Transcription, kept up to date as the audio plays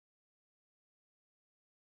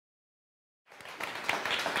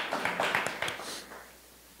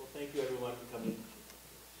everyone for coming.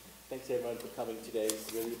 Thanks everyone for coming today.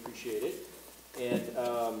 Really appreciate it. And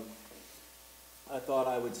I thought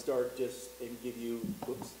I would start just and give you,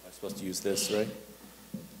 oops, I'm supposed to use this, right?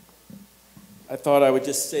 I thought I would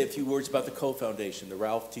just say a few words about the Coe Foundation, the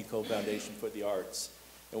Ralph T. Coe Foundation for the Arts,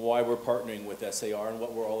 and why we're partnering with SAR and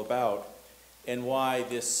what we're all about, and why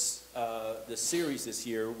this series this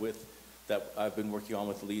year that I've been working on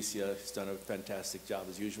with Alicia has done a fantastic job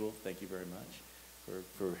as usual. Thank you very much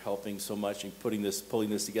for helping so much and pulling this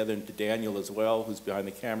together, and to Daniel as well, who's behind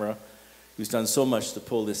the camera, who's done so much to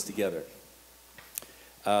pull this together.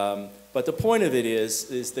 But the point of it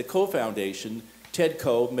is the Coe Foundation. Ted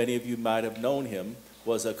Coe, many of you might have known him,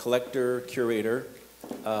 was a collector, curator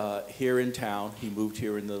here in town. He moved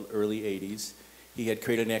here in the early 80s. He had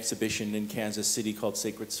created an exhibition in Kansas City called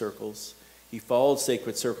Sacred Circles. He followed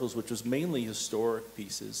Sacred Circles, which was mainly historic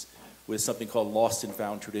pieces, with something called Lost and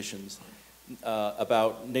Found Traditions,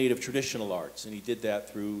 about Native traditional arts. And he did that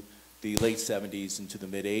through the late 70s into the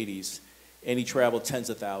mid 80s. And he traveled tens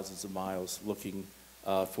of thousands of miles looking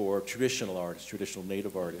for traditional artists, traditional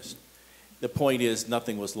Native artists. The point is,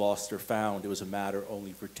 nothing was lost or found. It was a matter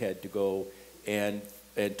only for Ted to go and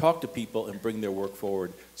talk to people and bring their work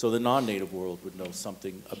forward so the non-Native world would know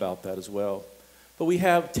something about that as well.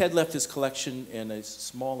 But Ted left his collection in a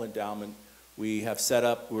small endowment. We have set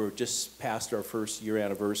up, we're just past our first year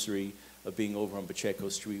anniversary of being over on Pacheco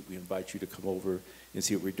Street. We invite you to come over and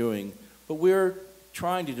see what we're doing. But we're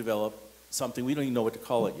trying to develop something, we don't even know what to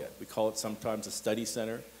call it yet. We call it sometimes a study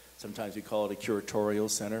center, sometimes we call it a curatorial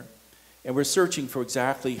center. And we're searching for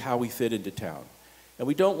exactly how we fit into town. And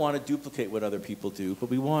we don't want to duplicate what other people do,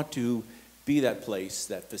 but we want to be that place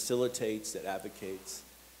that facilitates, that advocates,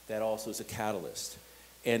 that also is a catalyst.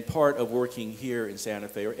 And part of working here in Santa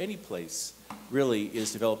Fe, or any place, really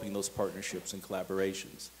is developing those partnerships and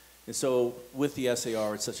collaborations. And so with the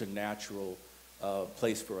SAR, it's such a natural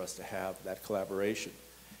place for us to have that collaboration.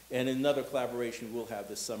 And another collaboration we'll have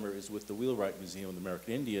this summer is with the Wheelwright Museum of the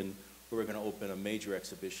American Indian, where we're going to open a major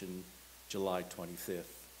exhibition July 25th,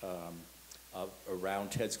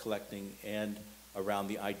 around Ted's collecting and around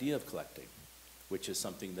the idea of collecting, which is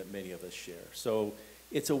something that many of us share. So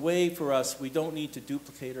it's a way for us, we don't need to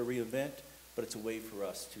duplicate or reinvent, but it's a way for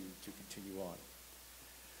us to continue on.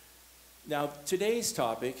 Now, today's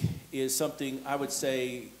topic is something I would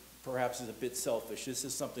say perhaps is a bit selfish. This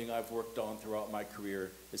is something I've worked on throughout my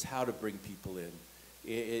career, is how to bring people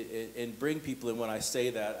in. And bring people in, when I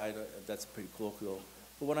say that, that's pretty colloquial.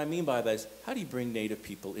 But what I mean by that is, how do you bring Native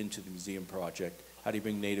people into the museum project? How do you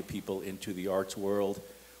bring Native people into the arts world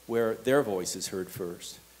where their voice is heard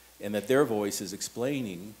first, and that their voice is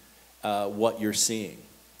explaining what you're seeing?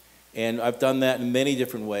 And I've done that in many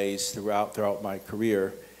different ways throughout my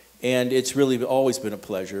career, and it's really always been a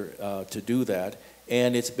pleasure to do that,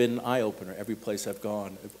 and it's been an eye-opener every place I've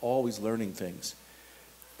gone. I'm always learning things.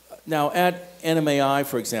 Now, at NMAI,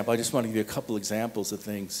 for example, I just want to give you a couple examples of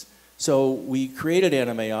things. So we created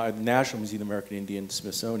NMAI, the National Museum of the American Indian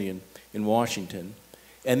Smithsonian in Washington,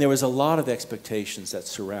 and there was a lot of expectations that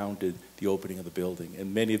surrounded the opening of the building.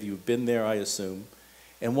 And many of you have been there, I assume.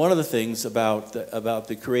 And one of the things about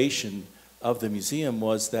the creation of the museum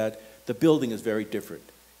was that the building is very different.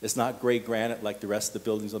 It's not gray granite like the rest of the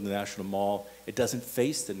buildings on the National Mall. It doesn't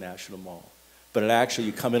face the National Mall. But it actually,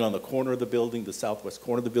 you come in on the corner of the building, the southwest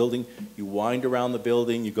corner of the building, you wind around the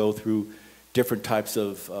building, you go through different types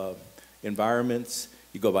of environments.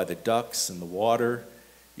 You go by the ducks and the water,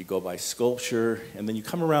 you go by sculpture, and then you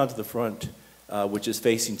come around to the front, which is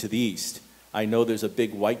facing to the east. I know there's a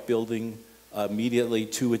big white building immediately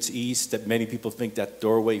to its east that many people think that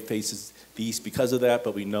doorway faces the east because of that,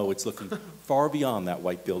 but we know it's looking far beyond that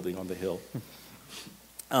white building on the hill.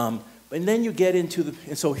 And then you get into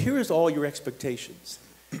and so here's all your expectations.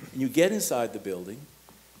 And you get inside the building,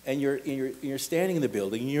 and you're standing in the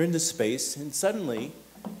building, and you're in the space, and suddenly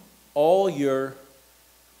all your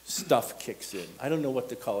stuff kicks in. I don't know what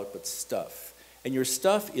to call it, but stuff. And your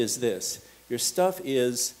stuff is this. Your stuff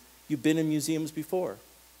is, you've been in museums before.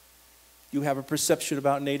 You have a perception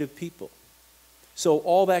about Native people. So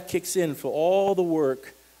all that kicks in for all the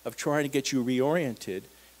work of trying to get you reoriented.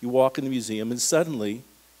 You walk in the museum, and suddenly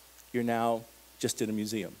you're now just in a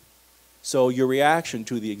museum. So your reaction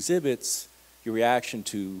to the exhibits, your reaction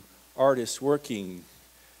to artists working,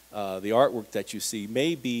 the artwork that you see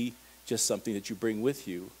may be just something that you bring with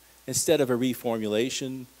you, instead of a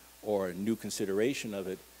reformulation or a new consideration of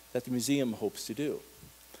it that the museum hopes to do.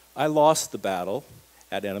 I lost the battle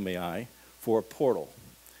at NMAI for a portal.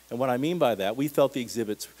 And what I mean by that, we felt the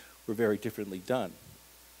exhibits were very differently done.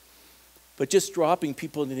 But just dropping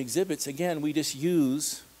people in the exhibits, again, we just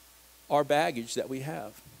use our baggage that we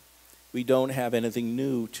have. We don't have anything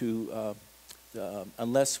new to,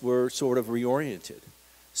 unless we're sort of reoriented.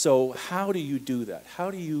 So how do you do that?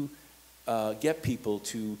 How do you get people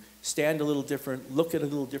to stand a little different, look at a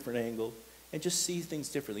little different angle, and just see things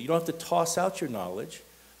differently? You don't have to toss out your knowledge,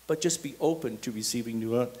 but just be open to receiving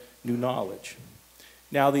new knowledge.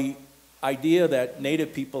 Now, the idea that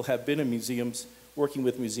Native people have been in museums, working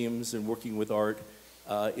with museums and working with art,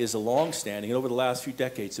 is a long-standing, and over the last few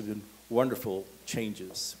decades have been wonderful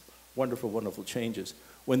changes, wonderful, wonderful changes.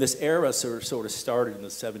 When this era sort of started in the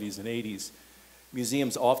 70s and 80s,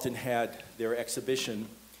 museums often had their exhibition,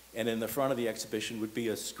 and in the front of the exhibition would be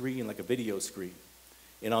a screen, like a video screen.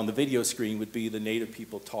 And on the video screen would be the Native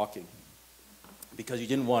people talking, because you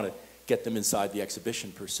didn't want to get them inside the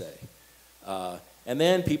exhibition per se. And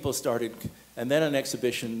then people started, and then an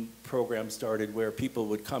exhibition program started where people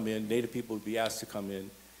would come in, Native people would be asked to come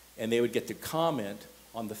in, and they would get to comment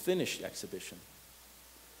on the finished exhibition.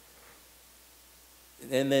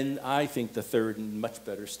 And then I think the third and much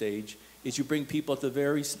better stage is you bring people at the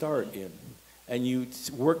very start in, and you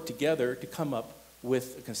work together to come up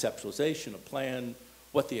with a conceptualization, a plan,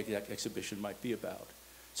 what the exhibition might be about.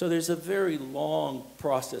 So there's a very long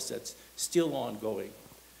process that's still ongoing.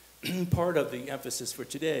 Part of the emphasis for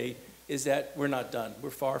today is that we're not done.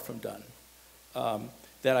 We're far from done.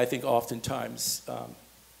 That I think oftentimes,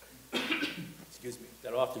 excuse me,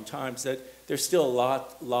 that oftentimes that there's still a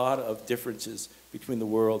lot of differences between the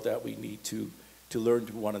world that we need to learn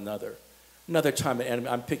to one another. Another time,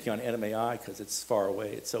 I'm picking on NMAI because it's far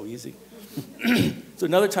away, it's so easy. So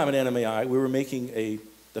another time at NMAI, we were making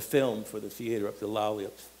the film for the theater, the Lally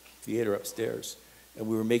theater upstairs. And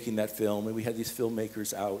we were making that film, and we had these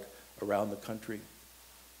filmmakers out around the country,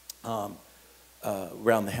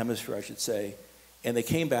 around the hemisphere, I should say. And they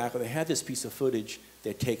came back, and they had this piece of footage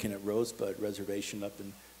they'd taken at Rosebud Reservation up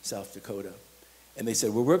in South Dakota. And they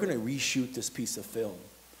said, well, we're going to reshoot this piece of film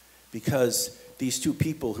because these two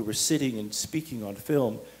people who were sitting and speaking on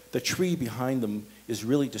film, the tree behind them is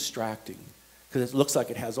really distracting because it looks like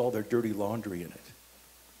it has all their dirty laundry in it.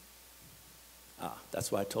 That's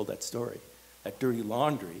why I told that story. That dirty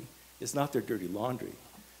laundry is not their dirty laundry.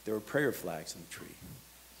 There were prayer flags in the tree.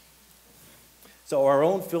 So our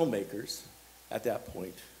own filmmakers, at that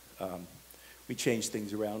point, we changed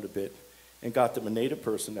things around a bit and got them a Native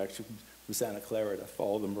person, actually, from Santa Clara to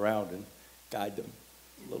follow them around and guide them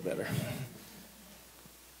a little better.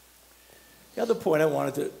 The other point I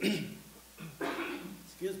wanted to,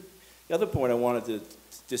 excuse me, the other point I wanted to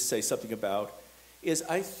just say something about is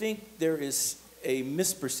I think there is a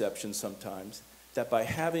misperception sometimes that by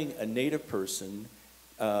having a Native person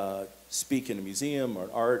speak in a museum or an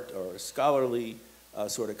art or a scholarly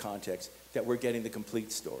sort of context, that we're getting the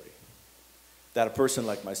complete story. That a person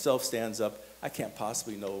like myself stands up, I can't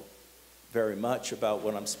possibly know very much about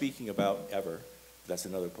what I'm speaking about ever. That's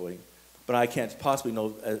another point. But I can't possibly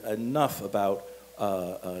know enough about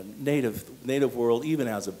a native world, even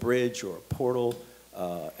as a bridge or a portal,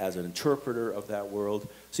 as an interpreter of that world.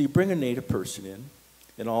 So you bring a Native person in,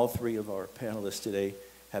 and all three of our panelists today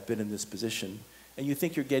have been in this position, and you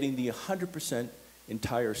think you're getting the 100%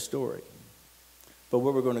 entire story. But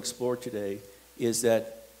what we're going to explore today is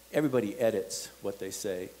that everybody edits what they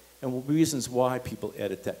say, and reasons why people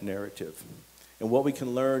edit that narrative, and what we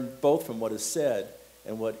can learn both from what is said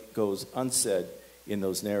and what goes unsaid in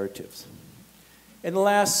those narratives. And the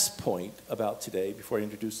last point about today, before I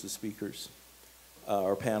introduce the speakers,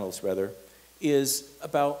 or panels rather, is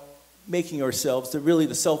about making ourselves, really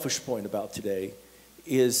the selfish point about today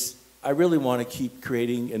is I really want to keep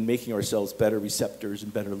creating and making ourselves better receptors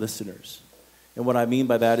and better listeners. And what I mean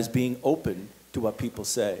by that is being open to what people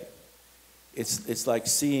say. It's like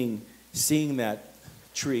seeing that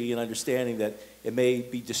tree and understanding that it may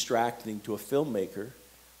be distracting to a filmmaker,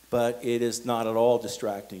 but it is not at all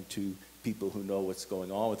distracting to people who know what's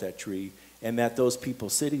going on with that tree, and that those people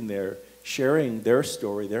sitting there sharing their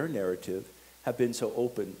story, their narrative, have been so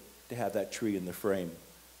open to have that tree in the frame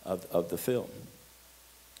of the film.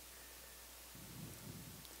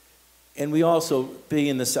 And we also, being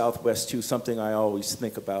in the Southwest too, something I always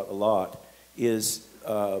think about a lot is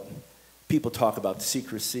people talk about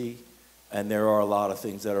secrecy, and there are a lot of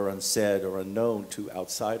things that are unsaid or unknown to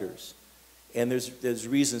outsiders. And there's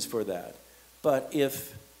reasons for that. But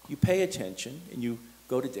if you pay attention and you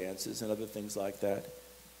go to dances and other things like that,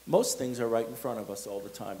 most things are right in front of us all the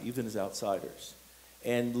time, even as outsiders.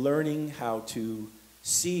 And learning how to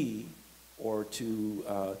see or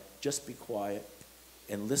to just be quiet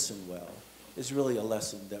and listen well is really a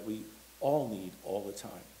lesson that we all need all the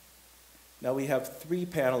time. Now we have three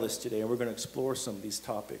panelists today, and we're going to explore some of these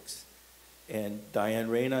topics. And Diane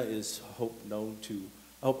Reyna is, I hope, known to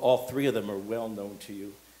I hope all three of them are well known to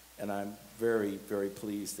you, and I'm very, very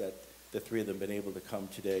pleased that the three of them have been able to come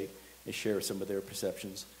today and share some of their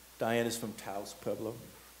perceptions. Diane is from Taos, Pueblo.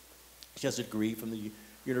 She has a degree from the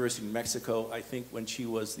University of Mexico. I think when she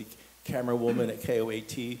was the camera woman at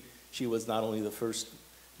KOAT, she was not only the first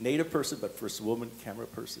Native person, but first woman camera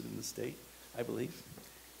person in the state, I believe.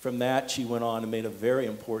 From that, she went on and made a very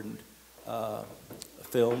important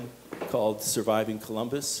film called Surviving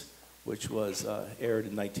Columbus, which was aired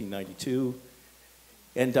in 1992.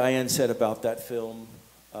 And Diane said about that film,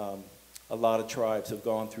 a lot of tribes have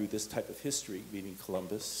gone through this type of history, meaning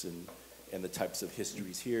Columbus and the types of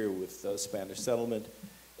histories here with Spanish settlement.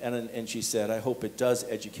 And she said, I hope it does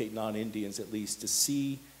educate non-Indians at least to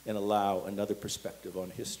see and allow another perspective on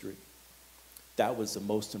history. That was the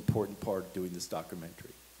most important part of doing this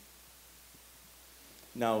documentary.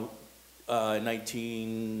 Now, in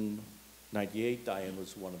 1998, Diane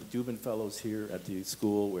was one of the Dubin Fellows here at the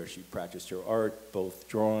school where she practiced her art, both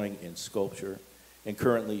drawing and sculpture. And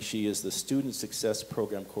currently, she is the Student Success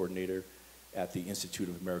Program Coordinator at the Institute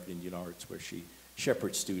of American Indian Arts, where she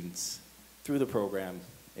shepherds students through the program,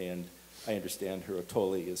 and I understand her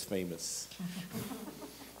atole is famous.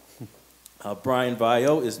 Brian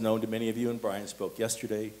Vallo is known to many of you, and Brian spoke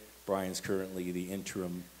yesterday. Brian's currently the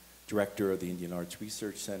interim director of the Indian Arts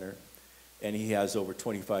Research Center, and he has over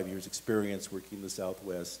 25 years experience working in the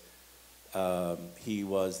Southwest. He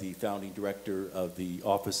was the founding director of the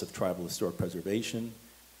Office of Tribal Historic Preservation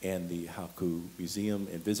and the Haku Museum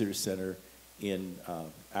and Visitor Center in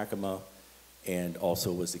Acoma, and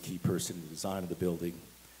also was the key person in the design of the building.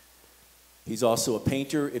 He's also a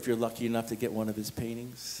painter, if you're lucky enough to get one of his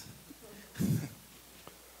paintings.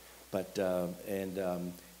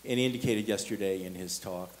 And he indicated yesterday in his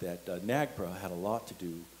talk that NAGPRA had a lot to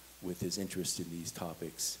do with his interest in these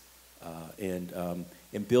topics. In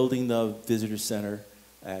building the visitor center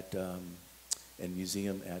and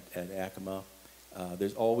museum at Acoma,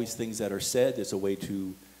 there's always things that are said. There's a way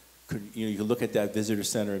to, you can look at that visitor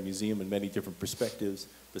center and museum in many different perspectives,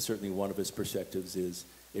 but certainly one of his perspectives is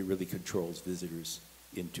it really controls visitors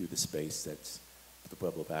into the space that's the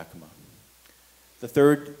Pueblo of Acoma. The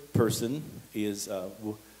third person is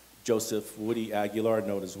Joseph Woody Aguilar,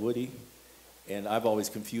 known as Woody. And I've always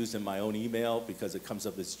confused in my own email because it comes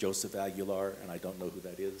up as Joseph Aguilar, and I don't know who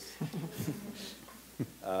that is.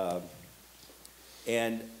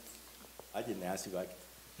 And I didn't ask you,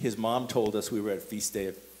 his mom told us we were at Feast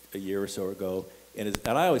Day a year or so ago, and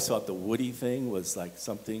I always thought the Woody thing was like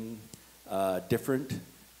something different,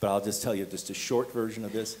 but I'll just tell you just a short version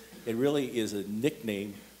of this. It really is a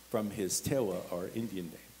nickname from his Tewa, or Indian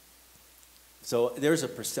name. So there's a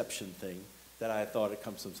perception thing that I thought it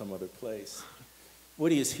comes from some other place.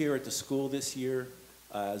 Woody is here at the school this year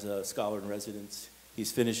as a scholar in residence.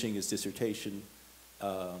 He's finishing his dissertation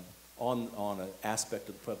on an aspect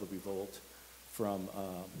of the Pueblo Revolt from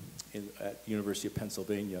at University of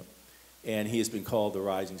Pennsylvania. And he has been called the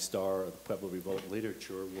rising star of the Pueblo Revolt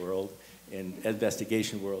literature world and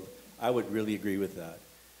investigation world. I would really agree with that.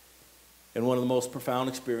 And one of the most profound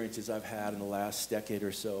experiences I've had in the last decade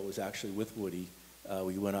or so was actually with Woody.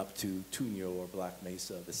 We went up to Tuño, or Black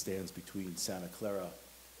Mesa, that stands between Santa Clara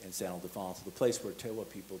and San Ildefonso, the place where Tewa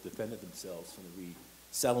people defended themselves from the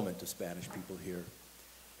resettlement of Spanish people here,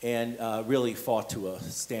 and really fought to a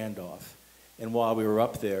standoff. And while we were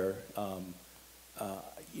up there,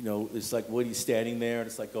 you know, it's like Woody's standing there, and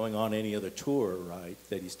it's like going on any other tour, right?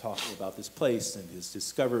 That he's talking about this place and his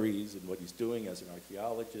discoveries and what he's doing as an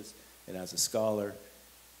archaeologist and as a scholar.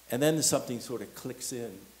 And then something sort of clicks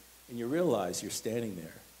in, and you realize you're standing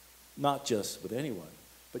there, not just with anyone,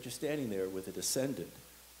 but you're standing there with a descendant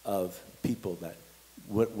of people that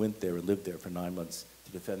went there and lived there for 9 months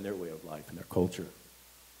to defend their way of life and their culture.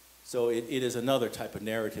 So it is another type of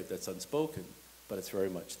narrative that's unspoken, but it's very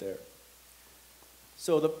much there.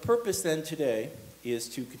 So the purpose then today is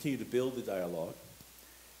to continue to build the dialogue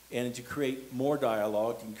and to create more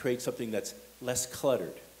dialogue and create something that's less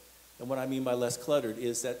cluttered. And what I mean by less cluttered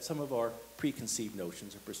is that some of our preconceived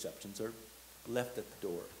notions or perceptions are left at the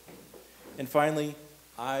door. And finally,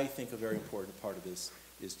 I think a very important part of this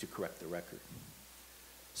is to correct the record.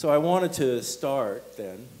 So I wanted to start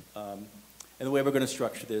then, and the way we're going to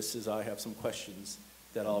structure this is I have some questions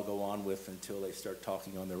that I'll go on with until they start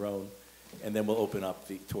talking on their own, and then we'll open up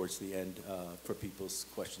towards the end for people's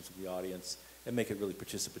questions of the audience and make it really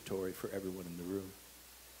participatory for everyone in the room.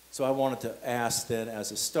 So I wanted to ask then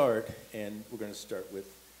as a start, and we're going to start with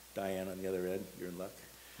Diane on the other end. You're in luck.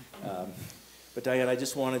 But Diane, I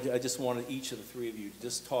just wanted each of the three of you to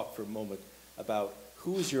just talk for a moment about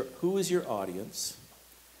who is your audience,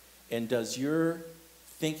 and does your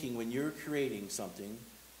thinking when you're creating something,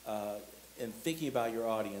 and thinking about your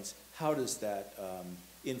audience, how does that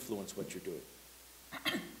influence what you're doing?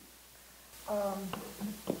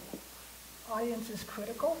 Audience is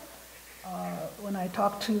critical. When I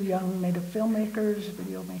talk to young native filmmakers,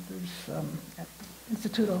 video makers at the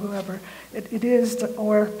Institute or whoever, it is,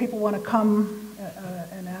 or people want to come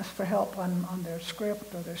and ask for help on their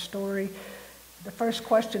script or their story, the first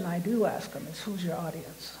question I do ask them is, who's your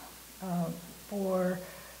audience? For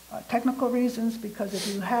technical reasons, because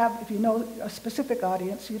if you know a specific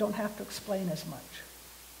audience, you don't have to explain as much.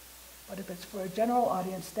 But if it's for a general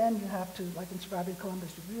audience, then you have to, like in Surviving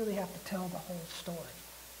Columbus, you really have to tell the whole story,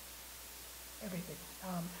 everything.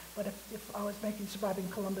 But if I was making Surviving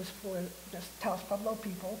Columbus for just Taos Pueblo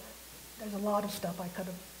people, there's a lot of stuff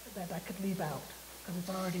that I could leave out because it's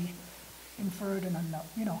already inferred and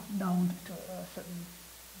unknown, known to a certain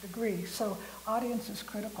degree. So audience is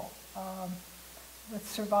critical. With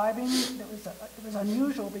Surviving, it was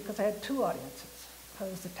unusual because I had two audiences,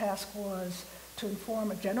 because the task was to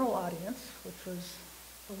inform a general audience, which was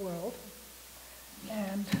the world,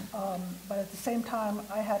 and but at the same time,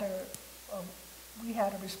 we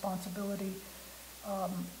had a responsibility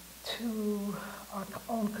to our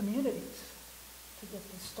own communities to get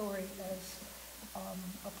the story as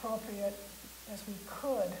appropriate as we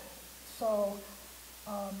could. So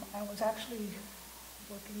I was actually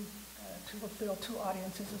working to fulfill two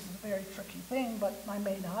audiences. This is a very tricky thing, but my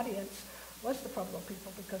main audience was the Pueblo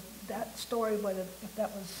people, because that story, if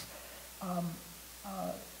that was,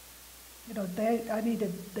 I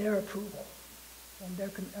needed their approval, and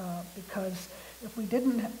because if we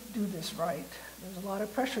didn't do this right, there's a lot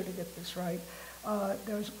of pressure to get this right.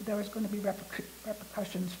 There was going to be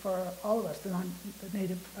repercussions for all of us, the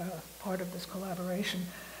native part of this collaboration.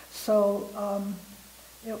 So,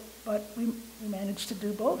 but we managed to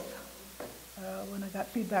do both. When I got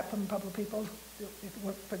feedback from the Pueblo people, it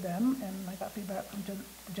worked for them, and I got feedback from the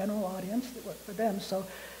general audience, it worked for them. So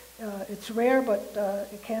it's rare, but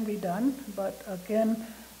it can be done. But again,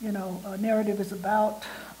 a narrative is about,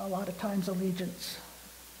 a lot of times, allegiance,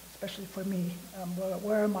 especially for me.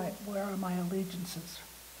 Where are my allegiances?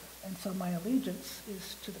 And so my allegiance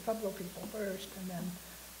is to the Pueblo people first, and then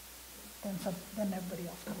everybody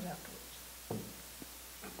else comes afterwards.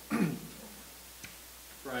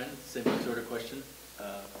 Brian, same sort of question.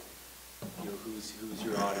 Who's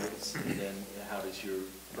your audience, and then how does your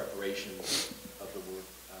preparation of the work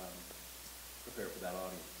prepare for that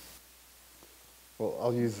audience? Well,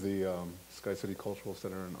 I'll use the Sky City Cultural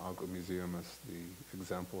Center and Agua Museum as the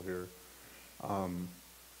example here.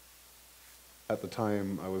 At the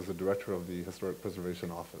time, I was the director of the Historic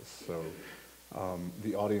Preservation Office, so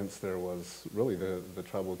the audience there was really the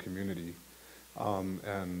tribal community,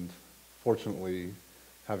 and fortunately,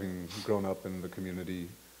 having grown up in the community,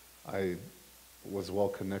 I was well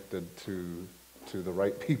connected to the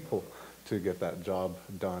right people to get that job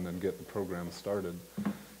done and get the program started.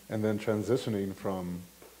 And then transitioning from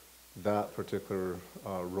that particular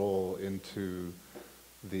role into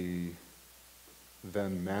the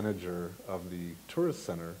then manager of the tourist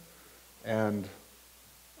center and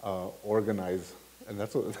organize, and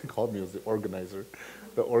that's what they called me, was the organizer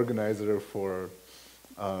for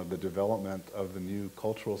the development of the new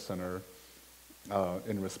cultural center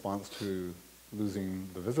in response to losing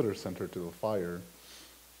the visitor center to the fire.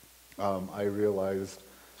 I realized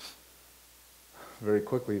very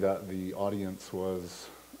quickly that the audience was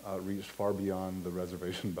reached far beyond the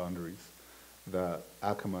reservation boundaries, that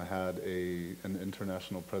Acoma had an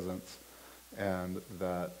international presence, and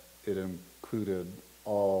that it included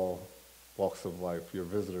all walks of life, your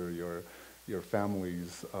visitor, your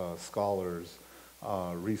families, scholars,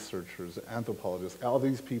 researchers, anthropologists, all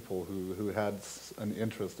these people who had an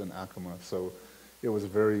interest in Acoma. So it was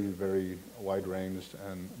very, very wide-ranged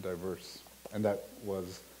and diverse. And that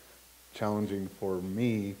was challenging for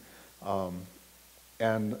me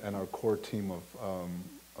and our core team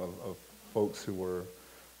of folks who were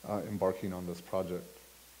embarking on this project.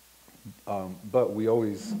 But we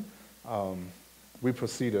always, we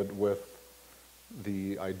proceeded with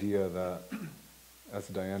the idea that, as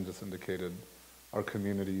Diane just indicated, our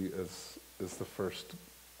community is the first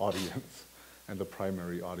audience and the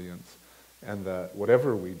primary audience, and that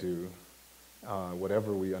whatever we do,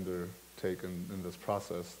 whatever we undertake in this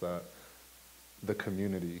process, that the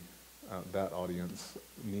community, that audience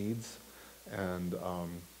needs and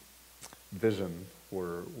vision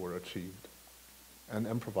were achieved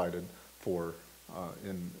and provided for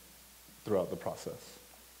throughout the process.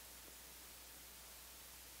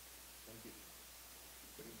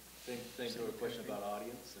 Thanks for a question about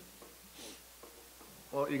audience.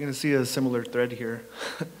 Well, you're going to see a similar thread here.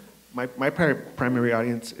 my primary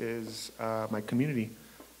audience is my community.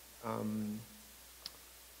 I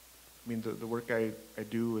mean, the work I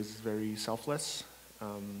do is very selfless,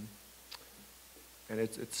 and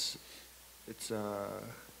it's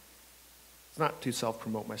not to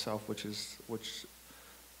self-promote myself, which is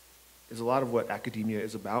a lot of what academia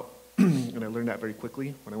is about. And I learned that very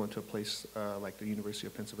quickly when I went to a place like the University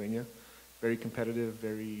of Pennsylvania. Very competitive,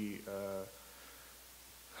 very,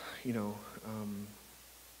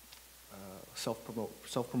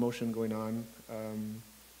 self-promotion going on,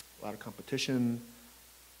 a lot of competition.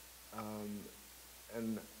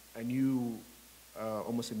 And I knew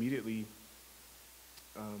almost immediately,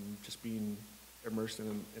 just being immersed in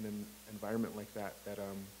an environment like that,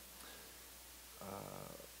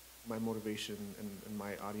 my motivation and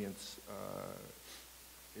my audience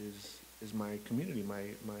is my community,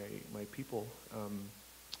 my people,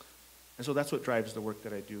 and so that's what drives the work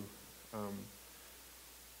that I do. I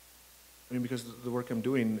mean, because the work I'm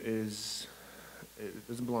doing it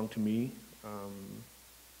doesn't belong to me.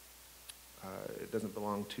 It doesn't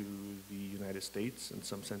belong to the United States. In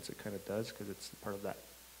some sense, it kind of does, because it's part of that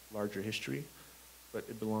larger history. But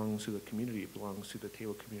it belongs to the community. It belongs to the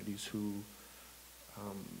Tewa communities who,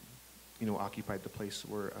 occupied the place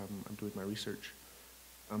where I'm doing my research.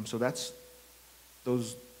 So that's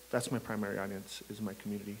my primary audience, is my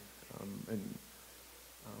community.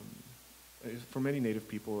 For many Native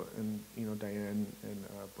people, and Diane and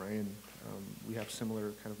Brian, we have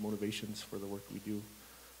similar kind of motivations for the work we do.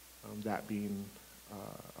 That being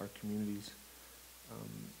our communities.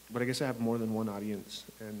 But I guess I have more than one audience,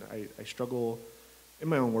 and I struggle in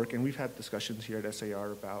my own work, and we've had discussions here at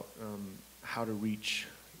SAR about how to reach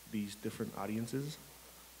these different audiences,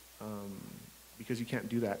 because you can't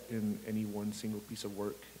do that in any one single piece of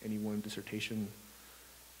work, any one dissertation,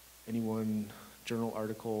 any one journal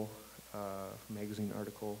article, magazine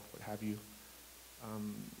article, what have you.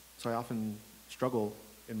 So I often struggle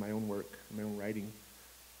in my own work, in my own writing,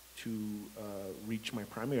 to reach my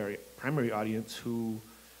primary audience, who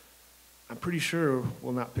I'm pretty sure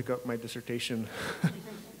will not pick up my dissertation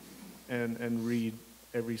and read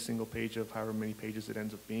every single page of however many pages it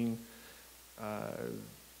ends up being. I'm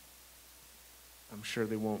sure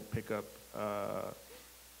they won't pick up a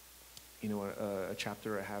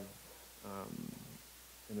chapter I have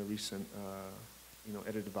in a recent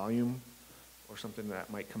edited volume, or something that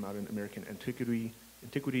might come out in American Antiquity.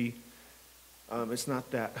 It's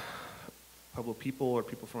not that Pueblo people or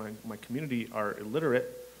people from my community are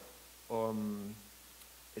illiterate.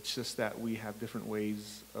 It's just that we have different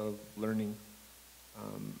ways of learning,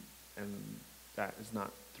 and that is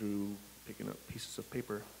not through picking up pieces of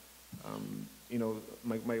paper.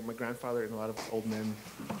 My grandfather and a lot of old men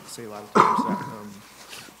say a lot of times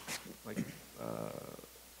that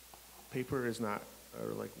paper is not,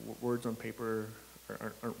 or like words on paper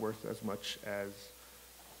aren't worth as much as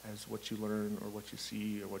what you learn or what you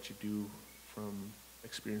see or what you do from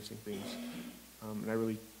experiencing things. And I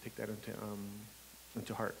really take that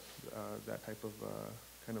into heart, that type of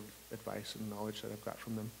kind of advice and knowledge that I've got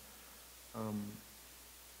from them.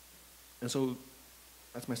 And so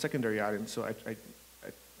that's my secondary audience. So I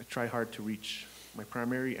try hard to reach my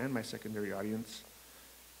primary and my secondary audience.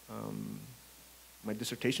 My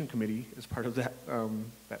dissertation committee is part of that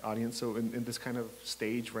that audience. So in this kind of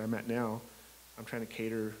stage where I'm at now, I'm trying to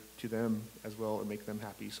cater to them as well and make them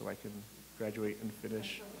happy so I can graduate and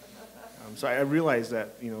finish. So I realize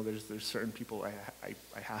that there's certain people I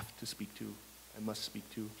have to speak to, I must speak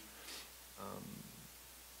to.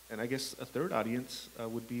 And I guess a third audience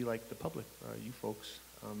would be like the public, you folks.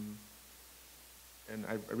 And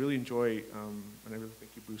I really enjoy, and I really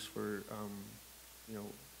thank you, Bruce, for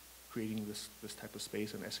creating this type of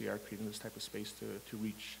space, and SAR creating this type of space to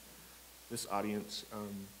reach this audience.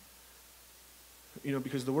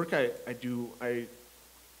 Because the work I do, I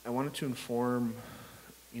wanted to inform,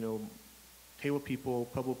 Tewa people,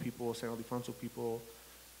 Pueblo people, San Ildefonso people.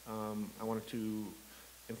 I wanted to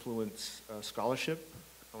influence scholarship.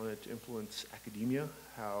 I wanted to influence academia,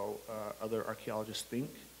 how other archaeologists think,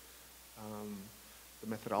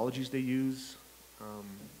 the methodologies they use.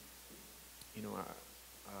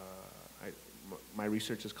 My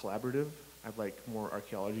research is collaborative. I'd like more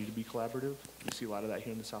archaeology to be collaborative. We see a lot of that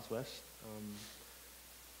here in the Southwest.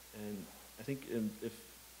 And I think if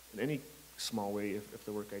in any small way, if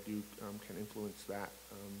the work I do can influence that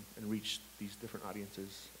and reach these different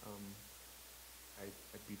audiences,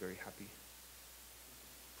 I'd be very happy.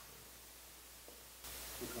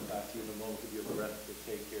 We'll come back to you in a moment, give you a breath to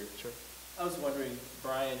take here. Sure. I was wondering,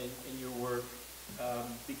 Brian, in your work,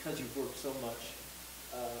 because you've worked so much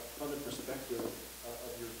from the perspective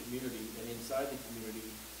of your community and inside the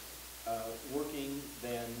community, working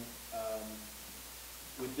then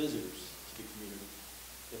with visitors to the community.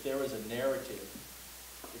 If there was a narrative,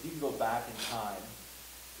 if you could go back in time,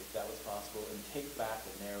 if that was possible, and take back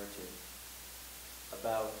a narrative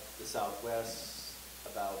about the Southwest,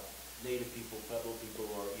 about Native people, Pueblo people,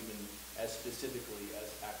 or even as specifically as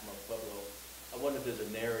Acoma Pueblo, I wonder if there's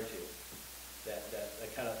a narrative that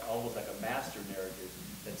kind of almost like a master narrative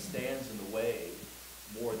that stands in the way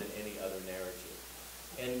more than any other narrative.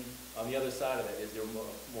 And on the other side of that, is there a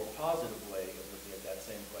more positive way of looking at that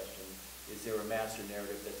same question? Is there a master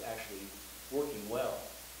narrative that's actually working well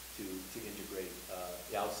to integrate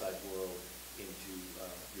the outside world into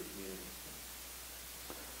your community?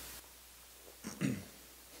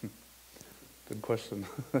 Good question.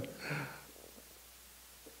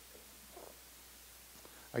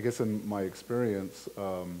 I guess in my experience,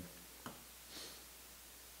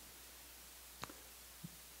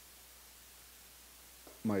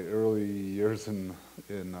 my early years in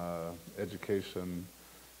education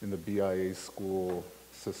in the BIA school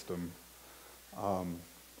system,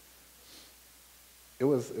 it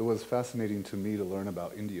was fascinating to me to learn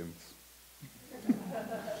about Indians,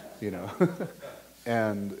 you know,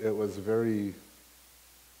 and it was it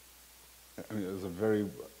was a very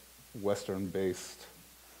Western-based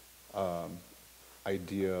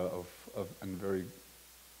idea of and very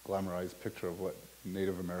glamorized picture of what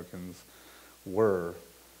Native Americans were.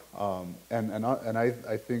 And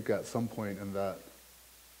I think at some point in that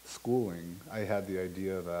schooling, I had the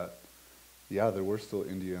idea that, yeah, there were still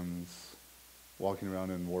Indians walking around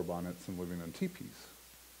in war bonnets and living in teepees,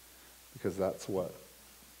 because that's what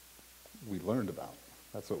we learned about.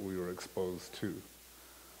 That's what we were exposed to.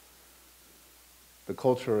 The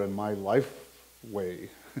culture in my life way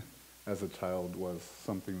as a child was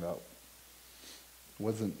something that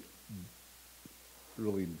wasn't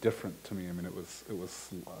really different to me. I mean, it was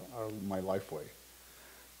my life way.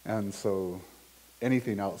 And so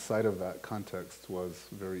anything outside of that context was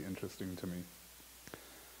very interesting to me.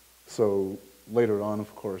 So later on,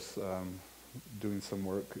 of course, doing some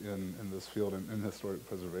work in this field in historic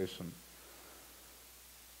preservation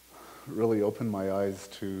really opened my eyes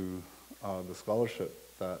to the scholarship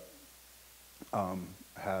that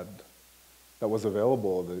was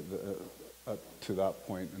available up to that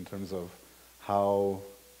point in terms of how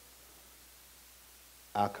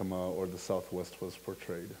Acoma or the Southwest was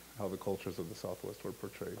portrayed, how the cultures of the Southwest were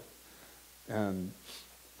portrayed. And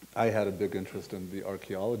I had a big interest in the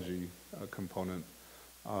archaeology component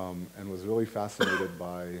and was really fascinated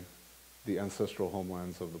by the ancestral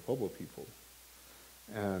homelands of the Pueblo people.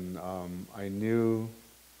 And I knew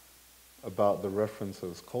about the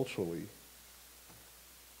references culturally,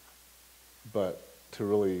 but to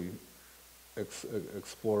really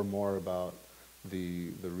explore more about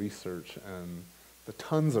the research and the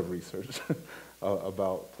tons of research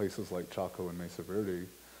about places like Chaco and Mesa Verde,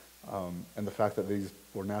 and the fact that these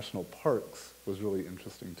were national parks was really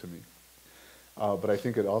interesting to me. But I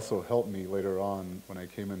think it also helped me later on when I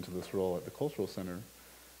came into this role at the Cultural Center,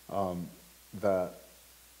 that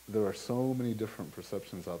there are so many different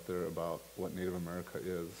perceptions out there about what Native America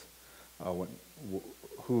is,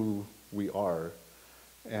 who we are,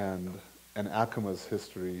 and Acoma's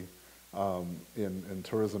history in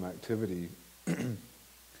tourism activity.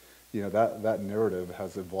 You know, that narrative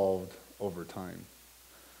has evolved over time.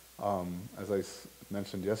 As I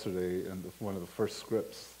mentioned yesterday, in one of the first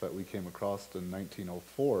scripts that we came across in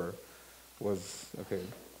 1904 was, okay,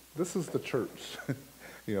 this is the church.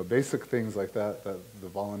 You know, basic things like that the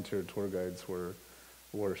volunteer tour guides were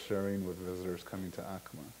sharing with visitors coming to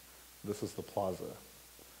Acoma. This is the plaza.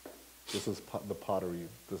 This is the pottery.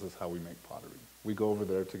 This is how we make pottery. We go over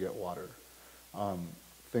there to get water.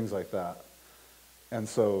 Things like that. And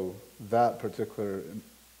so that particular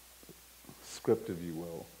script, if you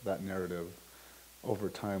will, that narrative, over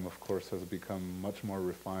time, of course, has become much more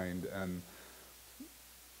refined, and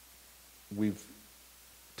we've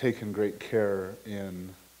taken great care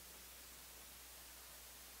in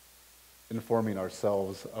informing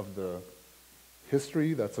ourselves of the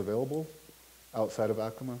history that's available outside of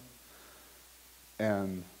Acoma,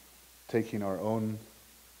 and taking our own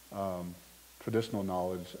traditional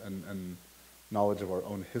knowledge and knowledge of our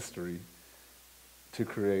own history to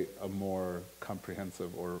create a more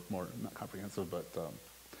comprehensive, or more, not comprehensive, but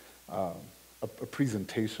a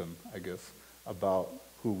presentation, I guess, about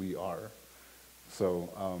who we are. So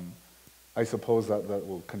I suppose that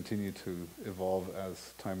will continue to evolve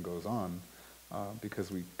as time goes on, because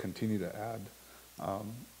we continue to add,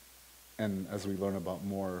 and as we learn about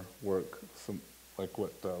more work, like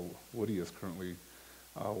what Woody is currently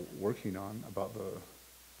working on about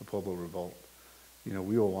the Pueblo Revolt,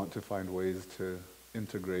 we will want to find ways to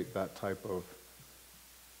integrate that type of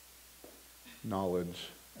knowledge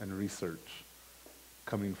and research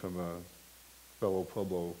coming from a fellow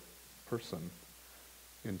Pueblo person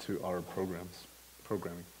into our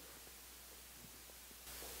programming.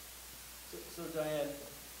 So Diane,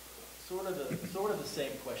 sort of the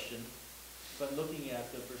same question, but looking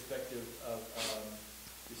at the perspective of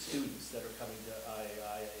the students that are coming to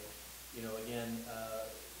IAIA, again,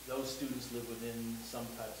 those students live within some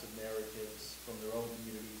types of narratives from their own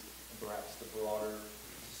communities and perhaps the broader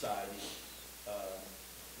society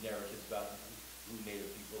narratives about who Native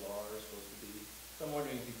people are supposed to be. So I'm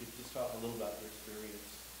wondering if you could just talk a little about your experience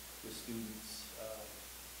with students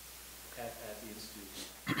at the Institute.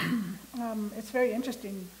 It's very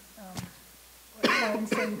interesting what Diane's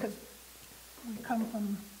saying, because we come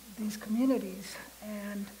from these communities,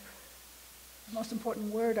 and the most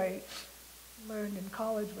important word I learned in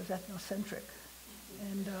college was ethnocentric,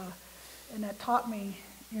 and that taught me,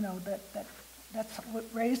 that's what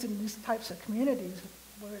raised in these types of communities,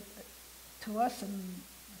 where to us, and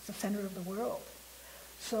it's the center of the world.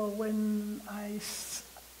 So when I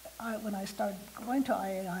started going to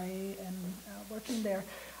IAIA and working there,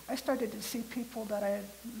 I started to see people that I had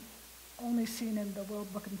only seen in the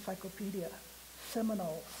World Book Encyclopedia.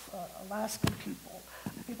 Seminoles, Alaskan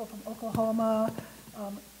people from Oklahoma,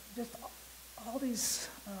 just all these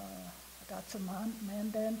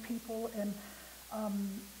Mandan people, and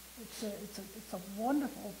it's a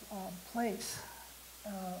wonderful place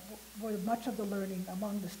where much of the learning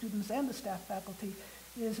among the students and the staff faculty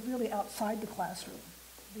is really outside the classroom,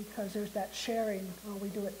 because there's that sharing. Well, we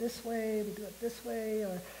do it this way,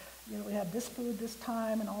 or we have this food this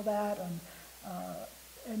time, and all that,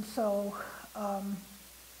 and so.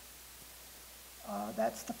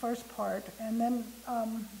 That's the first part, and then,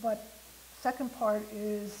 but second part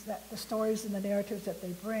is that the stories and the narratives that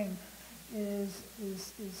they bring is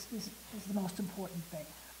the most important thing,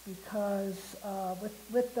 because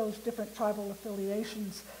with those different tribal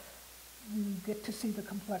affiliations, you get to see the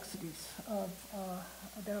complexities of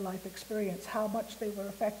their life experience, how much they were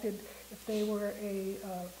affected if they were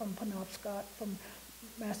from Penobscot, from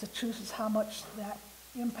Massachusetts, how much that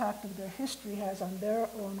impact of their history has on their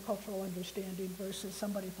own cultural understanding versus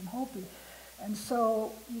somebody from Hopi. And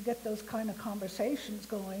so you get those kind of conversations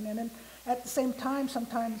going. And then at the same time,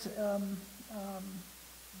 sometimes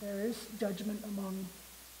there is judgment among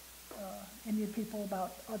Indian people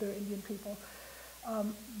about other Indian people.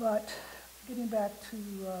 But getting back to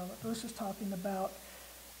what Bruce was talking about,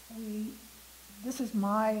 this is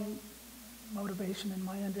my motivation and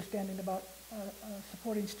my understanding about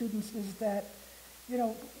supporting students, is that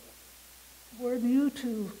we're new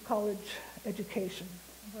to college education.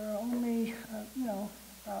 We're only,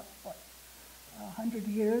 about, 100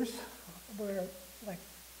 years, where, like,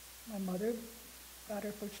 my mother got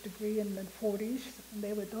her first degree in the 40s, and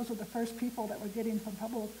those were the first people that were getting from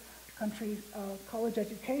Pueblo country college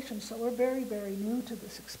education, so we're very, very new to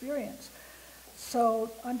this experience. So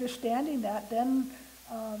understanding that, then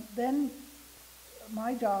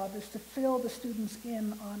my job is to fill the students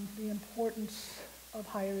in on the importance of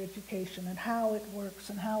higher education and how it works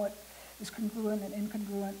and how it is congruent and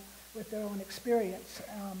incongruent with their own experience.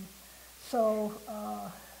 So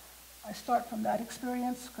I start from that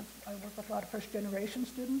experience, because I work with a lot of first-generation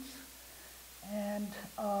students. And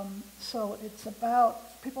so it's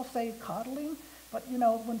about, people say coddling, but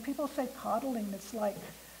when people say coddling, it's like,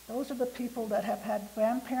 those are the people that have had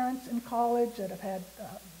grandparents in college, that have had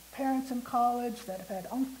parents in college, that have had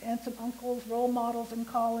aunts and uncles, role models in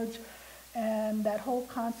college, and that whole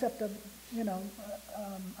concept of,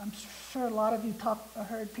 I'm sure a lot of you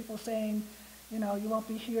heard people saying, you won't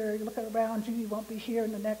be here, you look around you, you won't be here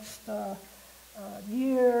in the next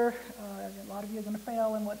year, a lot of you are going to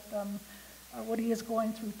fail in what he is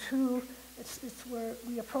going through too. It's where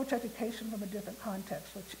we approach education from a different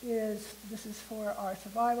context, which is, this is for our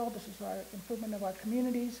survival, this is our improvement of our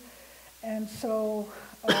communities. And so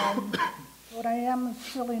what I am is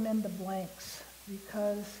filling in the blanks,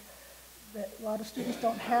 because a lot of students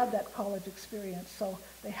don't have that college experience, so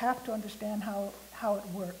they have to understand how it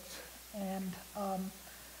works. And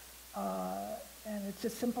it's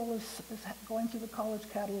as simple as going through the college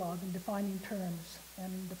catalog and defining terms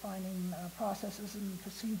and defining processes and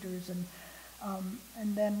procedures,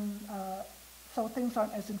 and then so things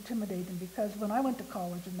aren't as intimidating, because when I went to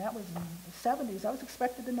college, and that was in the 70s, I was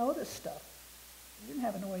expected to know this stuff. We didn't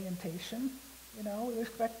have an orientation. We were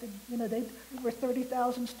expected, there were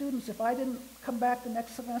 30,000 students. If I didn't come back the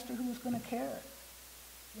next semester, who was going to care?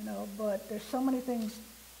 But there's so many things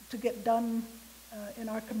to get done in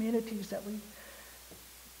our communities that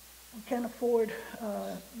we can't afford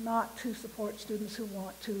not to support students who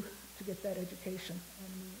want to get that education,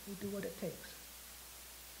 and we do what it takes.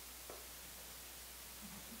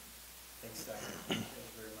 Thanks, Diane. Thank you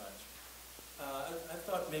very much. I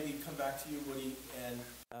thought maybe come back to you, Woody,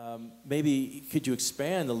 and maybe could you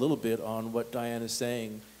expand a little bit on what Diane is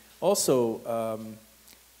saying? Also,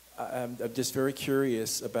 I'm just very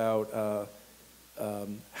curious about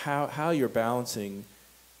how you're balancing.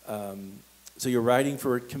 So you're writing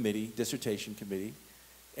for a committee, dissertation committee,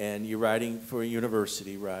 and you're writing for a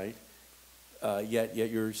university, right? Yet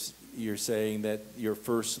you're saying that your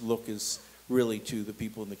first look is really to the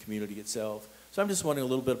people in the community itself. So I'm just wondering a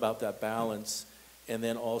little bit about that balance, and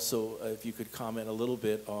then also if you could comment a little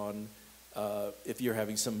bit on if you're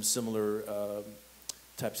having some similar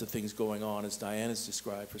types of things going on as Diane has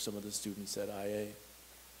described for some of the students at IA.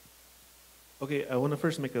 Okay, I want to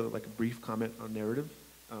first make a brief comment on narrative.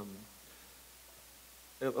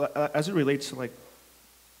 As it relates to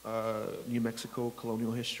New Mexico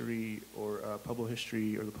colonial history or Pueblo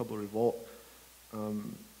history or the Pueblo Revolt,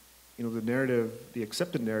 the narrative, the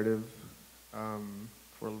accepted narrative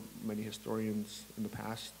for many historians in the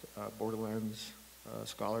past, borderlands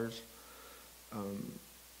scholars,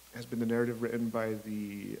 has been the narrative written by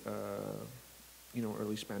the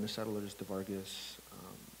early Spanish settlers, de Vargas,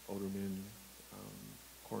 Oderman,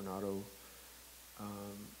 Coronado,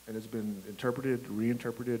 and it's been interpreted,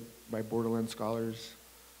 reinterpreted by borderland scholars,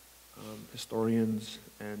 historians,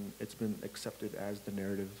 and it's been accepted as the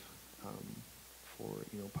narrative for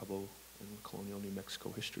Pueblo and colonial New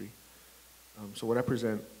Mexico history. So what I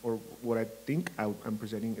present, or what I think I'm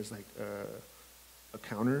presenting, is like a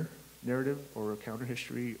counter narrative or a counter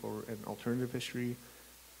history or an alternative history.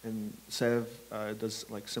 And Sev does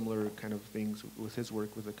similar kind of things with his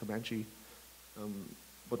work with the Comanche.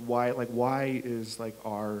 But why is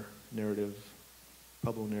our narrative,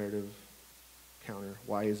 Pueblo narrative, counter?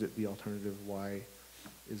 Why is it the alternative? Why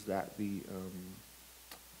is that the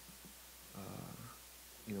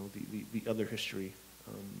the other history?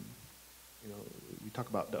 We talk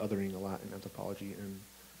about the othering a lot in anthropology, and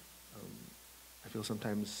I feel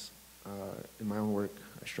sometimes in my own work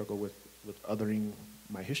I struggle with othering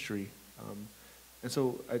my history, and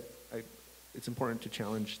so it's important to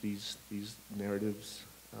challenge these narratives,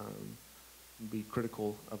 be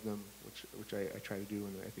critical of them, which I try to do,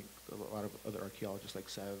 and I think a lot of other archaeologists like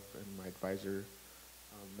Sev and my advisor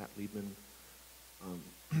Matt Liebman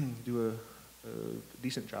do a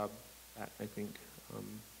decent job at, I think.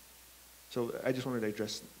 So I just wanted to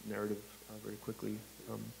address narrative very quickly,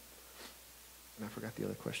 and I forgot the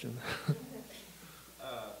other question.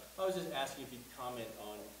 I was just asking if you'd comment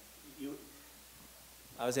on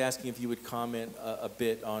I was asking if you would comment a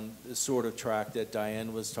bit on the sort of track that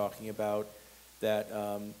Diane was talking about, that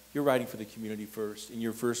you're writing for the community first, and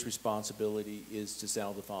your first responsibility is to San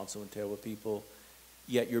Ildefonso and Tewa people,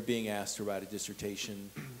 yet you're being asked to write a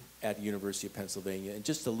dissertation at the University of Pennsylvania. And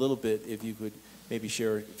just a little bit, if you could maybe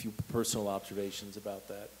share a few personal observations about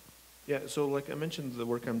that. Yeah, so like I mentioned, the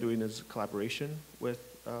work I'm doing is collaboration with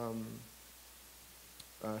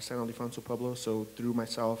San Ildefonso Pueblo, so through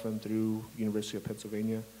myself and through University of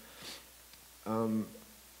Pennsylvania. And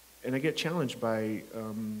I get challenged by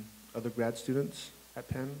other grad students at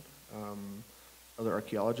Penn, other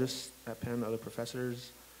archaeologists at Penn, other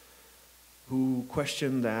professors, who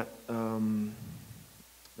question that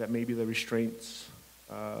that maybe the restraints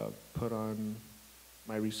put on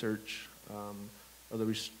my research, or the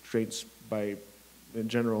restraints in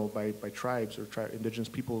general by tribes or indigenous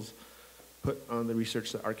peoples put on the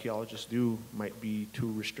research that archaeologists do might be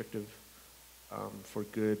too restrictive for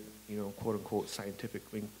good, quote unquote, scientific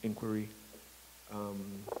inquiry.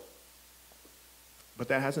 But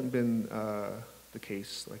that hasn't been the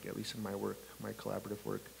case, at least in my work, my collaborative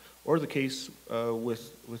work, or the case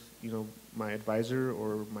with my advisor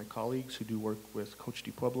or my colleagues who do work with Coach Di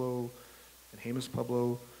Pueblo and Jemez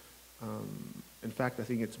Pueblo. In fact, I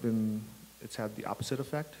think it's had the opposite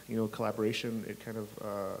effect. Collaboration, it kind of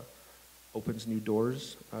opens new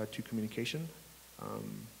doors to communication.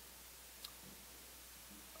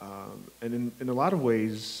 And in a lot of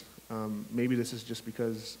ways, maybe this is just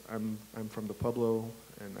because I'm from the Pueblo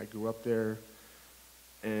and I grew up there,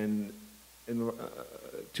 and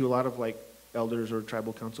to a lot of elders or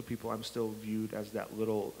tribal council people, I'm still viewed as that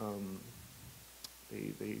little.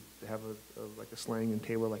 They have a slang in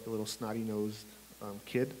Tewa, like a little snotty-nosed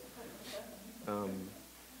kid,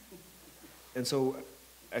 and so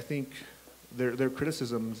I think their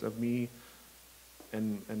criticisms of me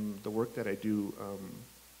and the work that I do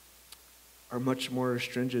are much more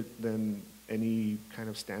stringent than any kind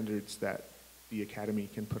of standards that the academy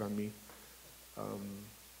can put on me.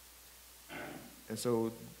 And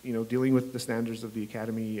so, you know, dealing with the standards of the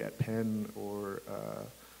academy at Penn or,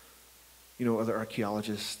 you know, other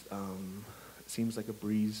archaeologists seems like a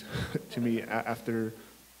breeze to me after,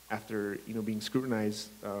 you know, being scrutinized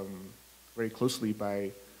very closely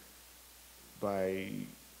by,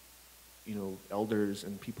 you know, elders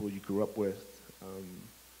and people you grew up with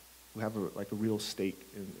who have like a real stake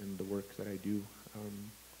in the work that I do.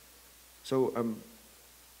 So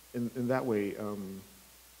in that way,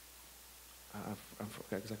 I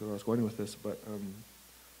forgot exactly where I was going with this, but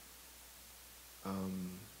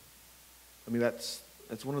I mean that's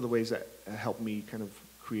one of the ways that helped me kind of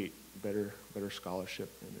create better scholarship,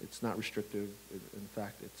 and it's not restrictive. In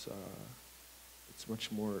fact, it's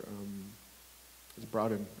much more. It's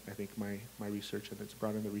broadened, I think, my research, and it's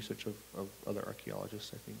broadened the research of other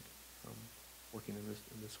archaeologists, I think, working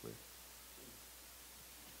in this way.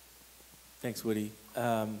 Thanks, Woody.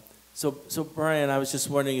 So Brian, I was just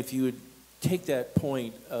wondering if you would take that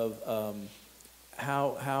point of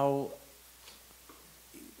how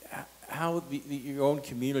your own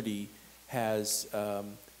community has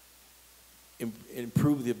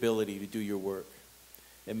improved the ability to do your work,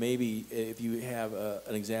 and maybe if you have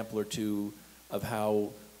an example or two of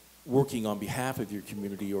how working on behalf of your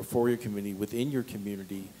community or for your community within your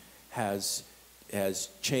community has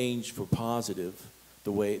changed for positive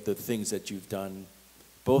the things that you've done,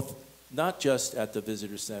 both not just at the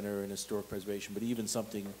visitor center and historic preservation, but even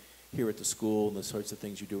something here at the school and the sorts of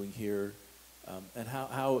things you're doing here, and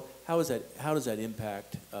how does that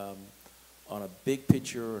impact on a big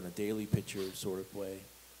picture and a daily picture sort of way?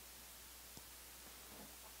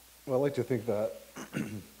 Well, I like to think that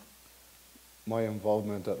my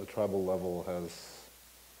involvement at the tribal level has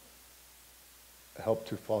helped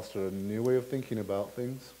to foster a new way of thinking about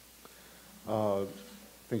things,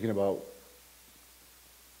 thinking about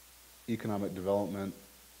economic development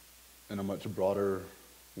in a much broader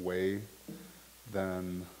way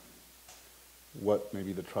than what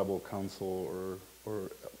maybe the tribal council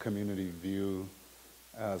or community view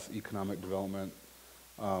as economic development.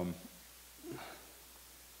 You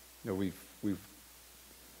know, we've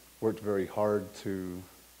worked very hard to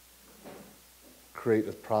create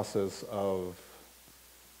a process of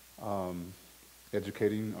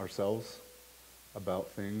educating ourselves about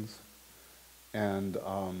things, and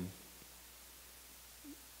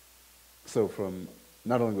so from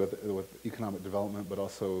not only with economic development but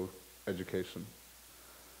also education.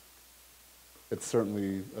 It's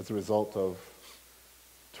certainly as a result of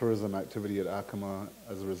tourism activity at Acoma,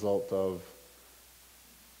 as a result of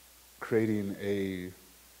creating a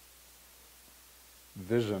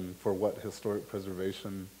vision for what historic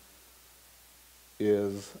preservation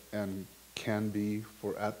is and can be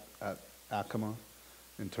for at Acoma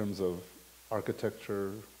in terms of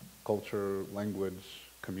architecture, culture, language,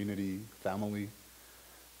 community, family.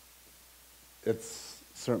 It's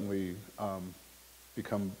certainly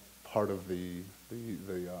become part of the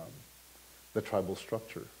tribal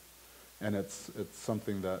structure, and it's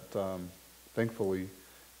something that thankfully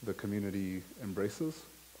the community embraces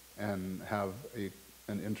and have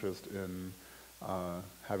an interest in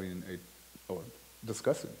having or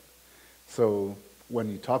discussing. So when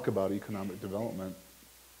you talk about economic development,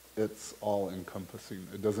 it's all encompassing.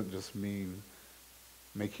 It doesn't just mean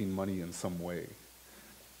making money in some way.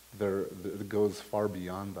 It goes far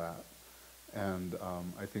beyond that, and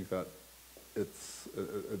I think that it's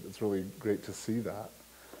really great to see that.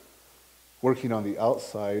 Working on the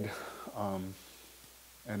outside,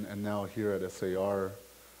 and now here at SAR,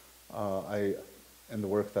 and the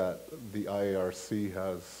work that the IARC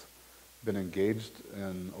has been engaged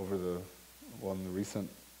in in the recent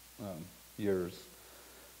years,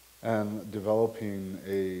 and developing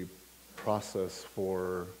a process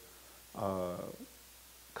for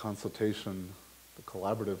consultation, the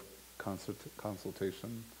collaborative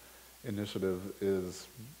consultation initiative is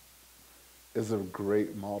a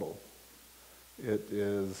great model. It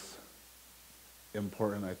is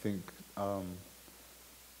important, I think,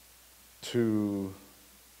 to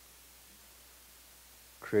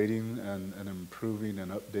creating and improving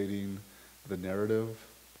and updating the narrative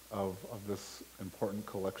of this important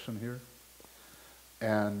collection here,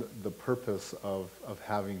 and the purpose of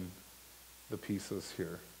having the pieces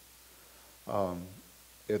here.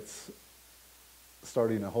 It's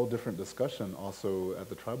starting a whole different discussion also at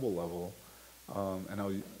the tribal level, and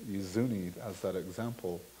I'll use Zuni as that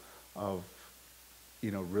example of,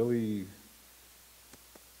 really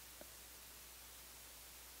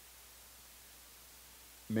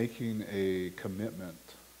making a commitment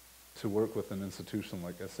to work with an institution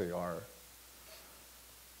like SAR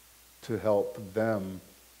to help them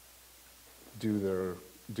do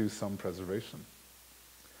do some preservation,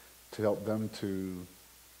 to help them to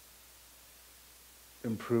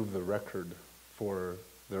improve the record for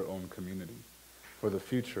their own community, for the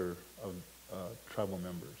future of tribal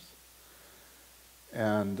members.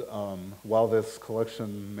 And while this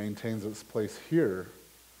collection maintains its place here,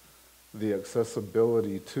 the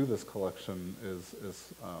accessibility to this collection is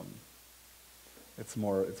it's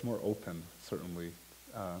more open, certainly.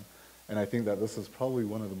 And I think that this is probably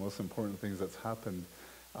one of the most important things that's happened.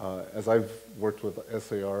 As I've worked with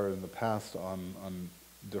SAR in the past on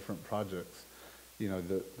different projects, you know,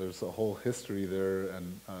 there's a whole history there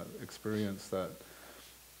and experience that,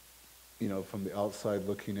 you know, from the outside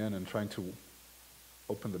looking in and trying to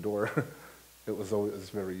open the door, it was always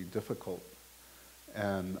very difficult.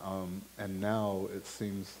 And now it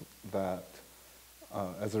seems that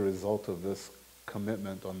as a result of this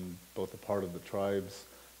commitment on both the part of the tribes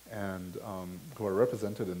and who are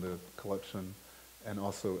represented in the collection and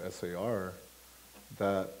also SAR,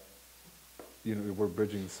 that, you know, we're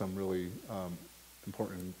bridging some really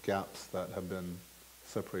important gaps that have been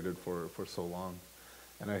separated for so long.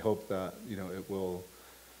 And I hope that, you know, it will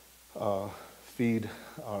feed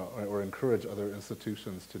or encourage other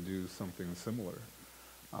institutions to do something similar.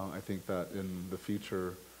 I think that in the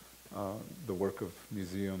future, the work of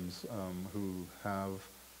museums who have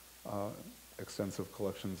extensive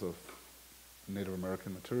collections of Native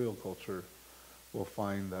American material culture will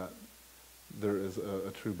find that there is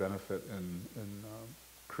a true benefit in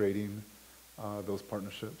creating those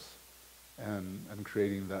partnerships and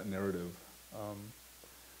creating that narrative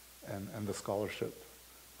and the scholarship,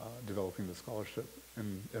 developing the scholarship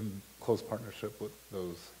in close partnership with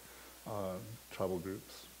those tribal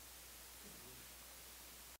groups.